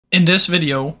In this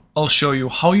video, I'll show you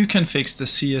how you can fix the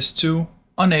CS2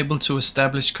 unable to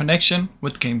establish connection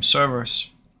with game servers.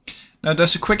 Now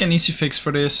there's a quick and easy fix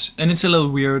for this, and it's a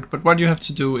little weird, but what you have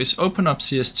to do is open up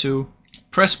CS2,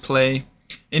 press play,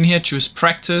 in here choose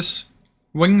practice,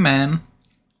 wingman,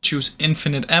 choose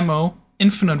infinite ammo,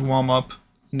 infinite warm-up,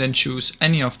 and then choose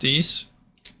any of these.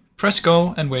 Press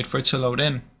go and wait for it to load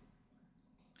in.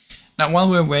 Now while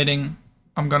we're waiting,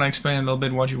 I'm gonna explain a little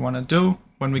bit what you want to do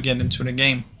when we get into the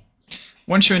game.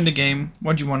 Once you're in the game,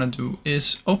 what you want to do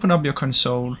is open up your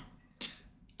console.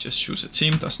 Just choose a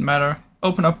team, doesn't matter.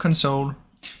 Open up console.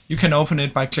 You can open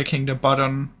it by clicking the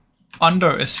button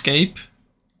under escape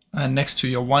next to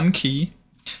your 1 key.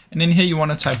 And in here you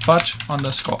want to type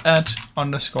bot_add_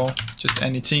 just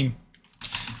any team.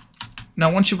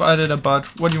 Now once you've added a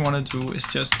bot, what you want to do is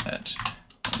just add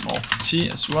more for T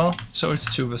as well. So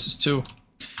it's 2 versus 2.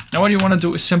 Now what you want to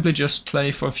do is simply just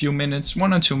play for a few minutes,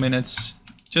 1 or 2 minutes.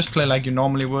 Just play like you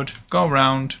normally would. Go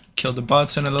around, kill the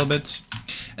bots in a little bit.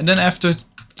 And then after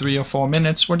 3 or 4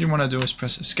 minutes, what you want to do is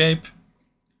press escape.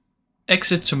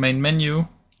 Exit to main menu.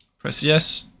 Press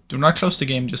yes. Do not close the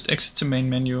game, just exit to main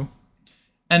menu.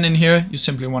 And in here, you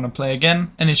simply want to play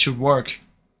again, and it should work.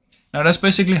 Now that's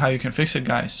basically how you can fix it,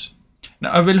 guys.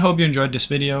 Now I really hope you enjoyed this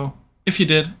video. If you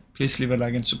did, please leave a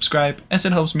like and subscribe, as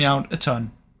it helps me out a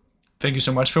ton. Thank you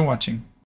so much for watching.